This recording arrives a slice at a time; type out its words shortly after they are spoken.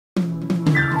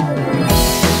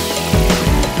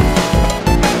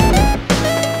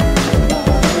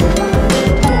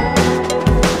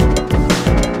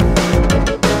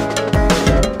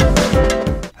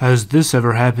Has this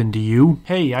ever happened to you?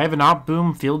 Hey, I have an op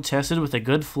boom field tested with a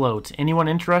good float. Anyone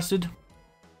interested?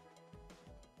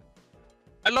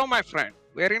 Hello, my friend.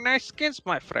 Very nice skins,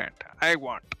 my friend. I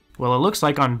want. Well, it looks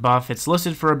like on Buff it's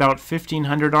listed for about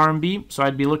 1500 RMB, so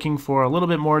I'd be looking for a little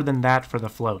bit more than that for the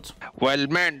float. Well,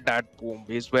 man, that boom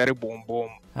is very boom boom.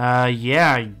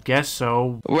 Yeah, I guess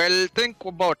so. Well, think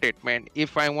about it, man.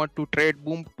 If I want to trade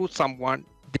boom to someone,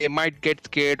 they might get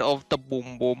scared of the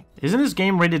boom boom. Isn't this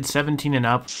game rated 17 and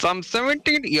up? Some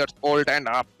 17 years old and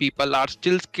up people are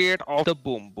still scared of the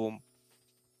boom boom.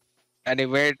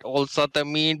 Anyway, also the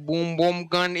mean boom boom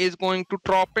gun is going to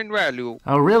drop in value.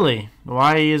 Oh, really?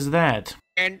 Why is that?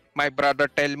 And my brother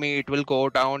tell me it will go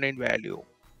down in value.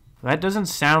 That doesn't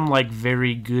sound like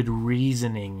very good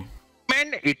reasoning.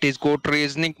 Man, it is good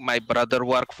reasoning. My brother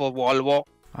work for Volvo.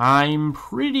 I'm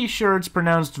pretty sure it's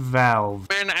pronounced Valve.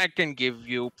 Man, I can give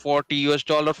you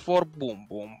 $40 for boom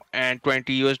boom and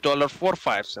 $20 for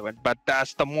 5.7, but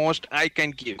that's the most I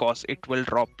can give because it will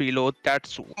drop below that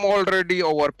soon. I'm already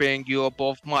overpaying you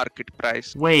above market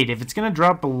price. Wait, if it's gonna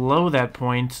drop below that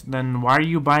point, then why are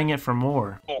you buying it for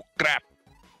more? Oh crap.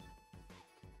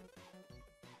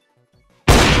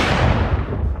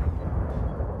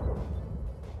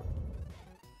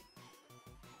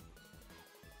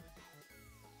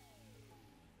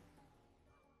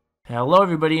 Hello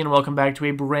everybody and welcome back to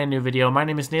a brand new video. My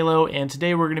name is Nalo and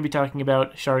today we're going to be talking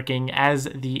about sharking as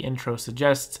the intro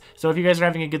suggests. So if you guys are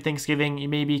having a good Thanksgiving, you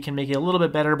maybe can make it a little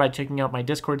bit better by checking out my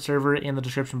Discord server in the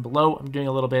description below. I'm doing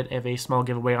a little bit of a small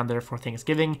giveaway on there for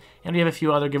Thanksgiving, and we have a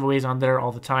few other giveaways on there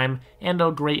all the time, and a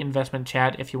great investment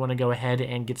chat if you want to go ahead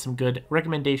and get some good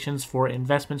recommendations for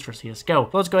investments for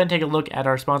CSGO. So let's go ahead and take a look at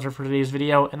our sponsor for today's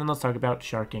video, and then let's talk about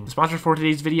sharking. The sponsor for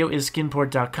today's video is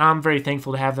skinport.com. Very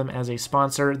thankful to have them as a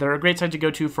sponsor. They're a great site to go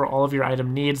to for all of your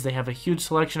item needs. They have a huge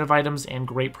selection of items and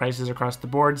great prices across the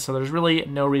board, so there's really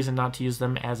no reason not to use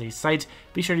them as a site.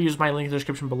 Be sure to use my link in the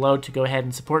description below to go ahead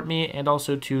and support me and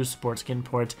also to support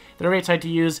Skinport. They're a great site to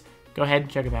use. Go ahead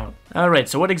and check them out. Alright,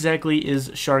 so what exactly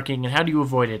is sharking and how do you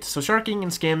avoid it? So sharking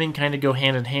and scamming kind of go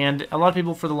hand in hand. A lot of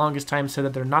people for the longest time said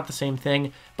that they're not the same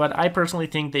thing, but I personally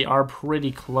think they are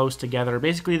pretty close together.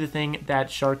 Basically, the thing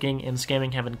that sharking and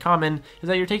scamming have in common is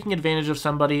that you're taking advantage of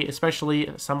somebody,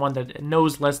 especially someone that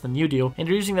knows less than you do, and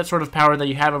you're using that sort of power that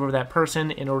you have over that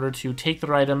person in order to take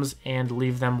their items and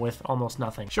leave them with almost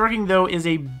nothing. Sharking, though, is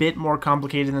a bit more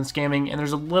complicated than scamming, and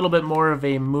there's a little bit more of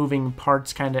a moving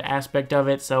parts kind of aspect of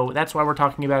it, so that's why we're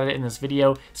talking about it in this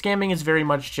video. Scamming is very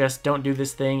much just don't do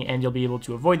this thing and you'll be able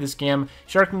to avoid the scam.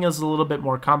 Sharking is a little bit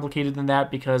more complicated than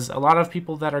that because a lot of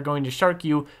people that are going to shark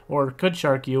you or could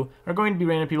shark you are going to be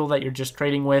random people that you're just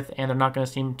trading with, and they're not going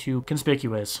to seem too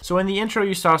conspicuous. So in the intro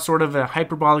you saw sort of a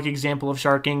hyperbolic example of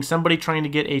sharking, somebody trying to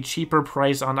get a cheaper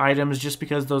price on items just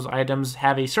because those items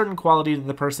have a certain quality that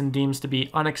the person deems to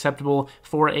be unacceptable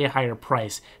for a higher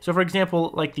price. So for example,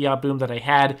 like the op boom that I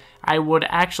had, I would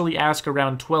actually ask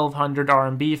around 1200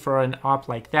 RMB for an op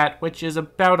like that, which is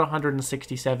about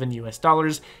 167 US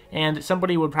dollars, and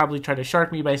somebody would probably try to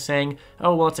shark me by saying,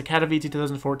 oh well, it's a Katowice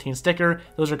 2014 sticker,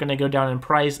 those are going to go down in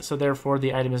price, so therefore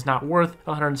the item is not worth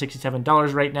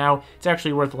 $167 right now, it's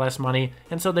actually worth less money,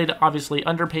 and so they'd obviously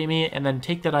underpay me and then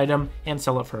take that item and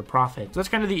sell it for a profit. So that's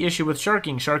kind of the issue with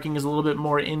sharking. Sharking is a little bit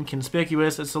more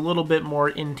inconspicuous, it's a little bit more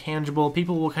intangible.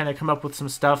 People will kind of come up with some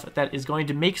stuff that is going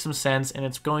to make some sense, and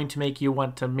it's going to make you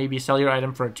want to maybe sell your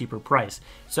item for a cheaper price.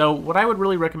 So what I would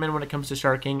really recommend when it comes to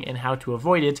sharking and how to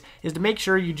avoid it is to make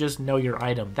sure you just know your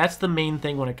item. That's the main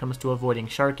thing when it comes to avoiding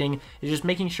sharking, is just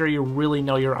making sure you really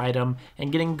know your item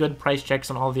and getting good price checks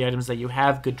on all the items that you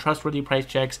have, good trustworthy price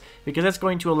checks, because that's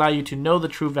going to allow you to know the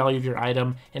true value of your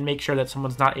item and make sure that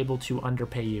someone's not able to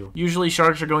underpay you. Usually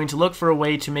sharks are going to look for a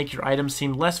way to make your item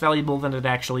seem less valuable than it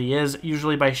actually is,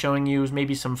 usually by showing you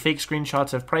maybe some fake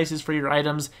screenshots of prices for your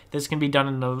items. This can be done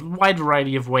in a wide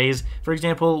variety of ways. For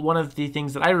example, one of the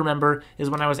things that I remember is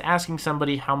when I was asking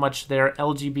somebody how much their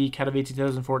LGB Katowice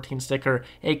 2014 sticker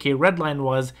AK Redline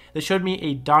was, they showed me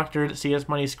a doctored CS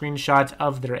Money screenshot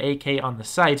of their AK on the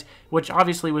site, which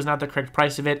obviously was not the correct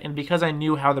price of it, and because I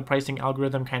knew how the pricing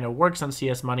algorithm kind of works on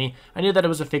CS Money, I knew that it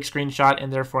was a fake screenshot,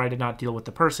 and therefore I did not deal with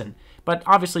the person. But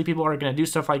obviously people are going to do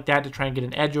stuff like that to try and get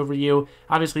an edge over you.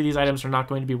 Obviously these items are not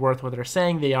going to be worth what they're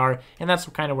saying they are, and that's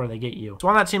kind of where they get you. So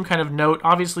on that same kind of note,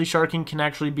 obviously sharking can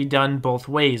actually be done both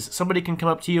ways. Somebody can come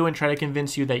up to you and try to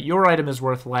convince you that your item is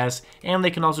worth less, and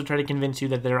they can also try to convince you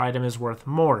that their item is worth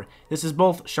more. This is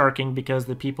both sharking because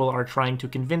the people are trying to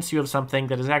convince you of something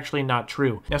that is actually not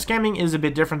true. Now scamming is a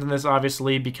bit different than this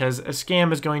obviously, because a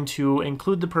scam is going to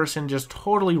include the person just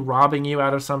totally robbing you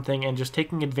out of something and just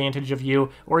taking advantage of you,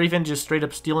 or even just straight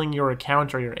up stealing your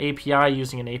account or your API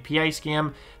using an API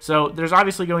scam. So there's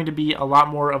obviously going to be a lot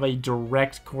more of a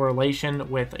direct correlation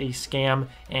with a scam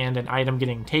and an item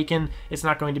getting taken. It's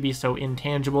not going to be so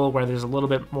intangible where there's a little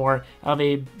bit more of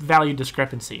a value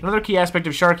discrepancy. Another key aspect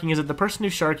of sharking is that the person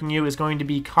who's sharking you is going to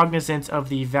be cognizant of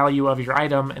the value of your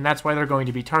item, and that's why they're going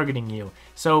to be targeting you.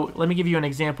 So let me give you an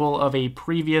example of a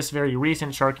previous, very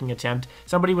recent sharking attempt.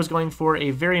 Somebody was going for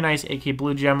a very nice AK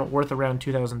Blue Gem worth around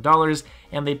 $2,000,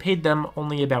 and they paid them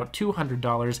only about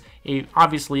 $200,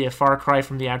 obviously a far cry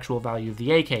from the actual value of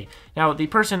the AK. Now, the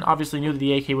person obviously knew that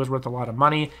the AK was worth a lot of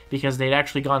money because they'd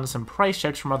actually gotten some price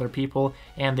checks from other people,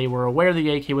 and they were aware the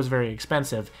AK was very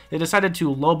expensive. They decided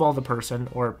to lowball the person,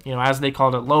 or, as they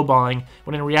called it, lowballing,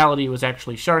 when in reality it was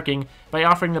actually sharking, by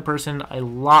offering the person a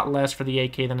lot less for the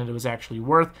AK than it was actually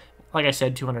worth. Like I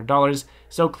said, $200.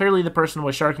 So clearly the person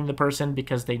was sharking the person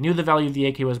because they knew the value of the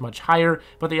AK was much higher,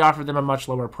 but they offered them a much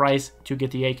lower price to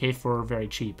get the AK for very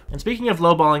cheap. And speaking of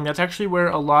lowballing, that's actually where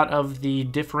a lot of the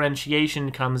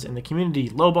differentiation comes in the community.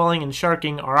 Lowballing and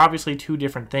sharking are obviously two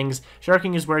different things.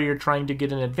 Sharking is where you're trying to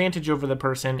get an advantage over the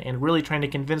person and really trying to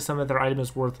convince them that their item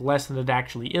is worth less than it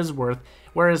actually is worth,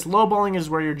 whereas lowballing is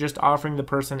where you're just offering the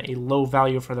person a low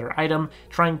value for their item,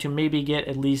 trying to maybe get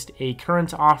at least a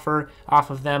current offer off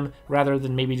of them, rather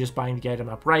than maybe just buying the item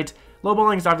outright.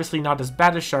 Lowballing is obviously not as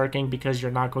bad as sharking because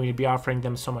you're not going to be offering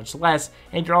them so much less,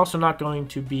 and you're also not going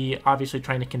to be obviously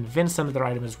trying to convince them that their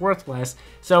item is worth less,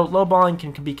 so lowballing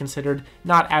can be considered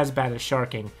not as bad as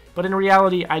sharking. But in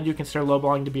reality, I do consider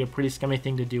lowballing to be a pretty scummy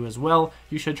thing to do as well.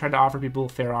 You should try to offer people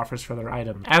fair offers for their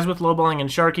item. As with lowballing and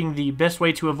sharking, the best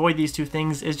way to avoid these two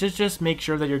things is just make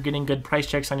sure that you're getting good price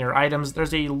checks on your items.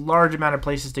 There's a large amount of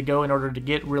places to go in order to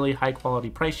get really high quality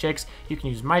price checks. You can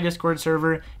use my Discord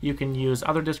server, you can use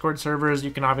other Discord servers,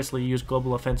 you can obviously use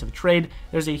Global Offensive Trade.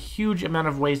 There's a huge amount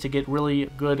of ways to get really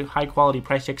good high quality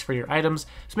price checks for your items.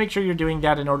 So make sure you're doing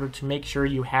that in order to make sure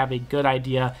you have a good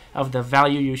idea of the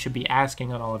value you should be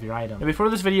asking on all of your items. And before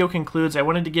this video concludes, I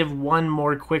wanted to give one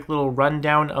more quick little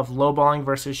rundown of lowballing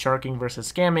versus sharking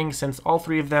versus scamming, since all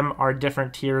three of them are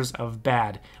different tiers of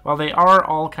bad. While they are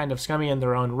all kind of scummy in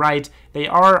their own right, they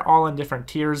are all in different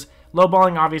tiers.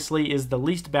 Lowballing obviously is the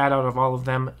least bad out of all of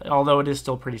them, although it is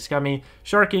still pretty scummy.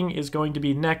 Sharking is going to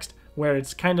be next, where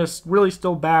it's kind of really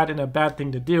still bad and a bad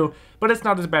thing to do, but it's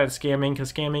not as bad as scamming,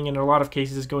 because scamming in a lot of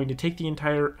cases is going to take the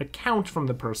entire account from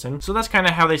the person. So that's kind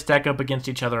of how they stack up against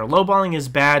each other. Lowballing is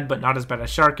bad, but not as bad as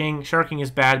sharking. Sharking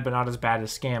is bad, but not as bad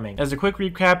as scamming. As a quick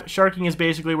recap, sharking is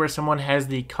basically where someone has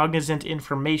the cognizant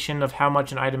information of how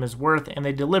much an item is worth, and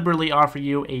they deliberately offer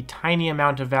you a tiny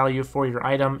amount of value for your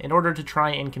item in order to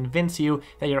try and convince you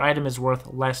that your item is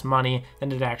worth less money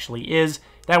than it actually is.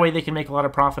 That way they can make a lot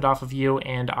of profit off of you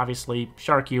and obviously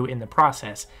shark you in the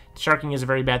process. Sharking is a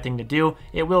very bad thing to do.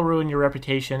 It will ruin your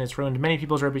reputation. It's ruined many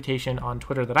people's reputation on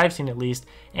Twitter that I've seen at least,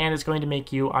 and it's going to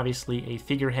make you obviously a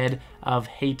figurehead of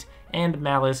hate and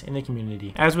malice in the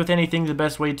community. As with anything, the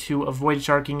best way to avoid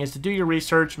sharking is to do your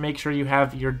research, make sure you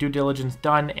have your due diligence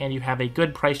done, and you have a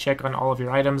good price check on all of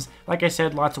your items. Like I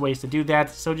said, lots of ways to do that,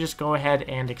 so just go ahead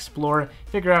and explore,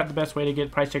 figure out the best way to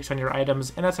get price checks on your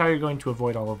items, and that's how you're going to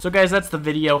avoid all of them. So guys, that's the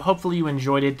video. Hopefully you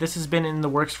enjoyed it. This has been in the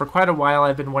works for quite a while.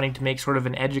 I've been wanting to make sort of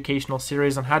an educational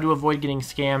series on how to avoid getting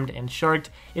scammed and sharked.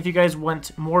 If you guys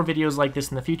want more videos like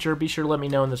this in the future, be sure to let me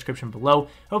know in the description below.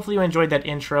 Hopefully you enjoyed that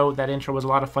intro. That intro was a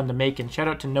lot of fun to make, and shout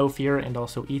out to N0fear and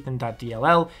also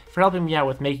Ethan.dll for helping me out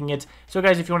with making it. So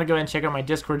guys, if you want to go ahead and check out my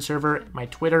Discord server, my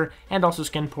Twitter, and also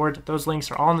Skinport, those links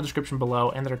are all in the description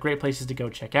below, and they're great places to go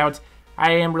check out.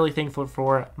 I am really thankful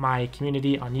for my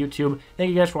community on YouTube. Thank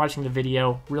you guys for watching the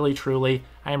video, really truly.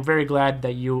 I am very glad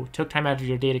that you took time out of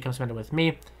your day to come spend it with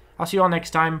me. I'll see you all next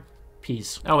time.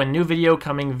 Peace. Oh, and new video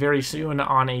coming very soon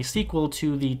on a sequel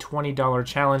to the $20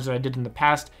 challenge that I did in the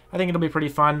past. I think it'll be pretty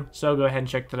fun, so go ahead and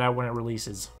check that out when it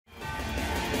releases.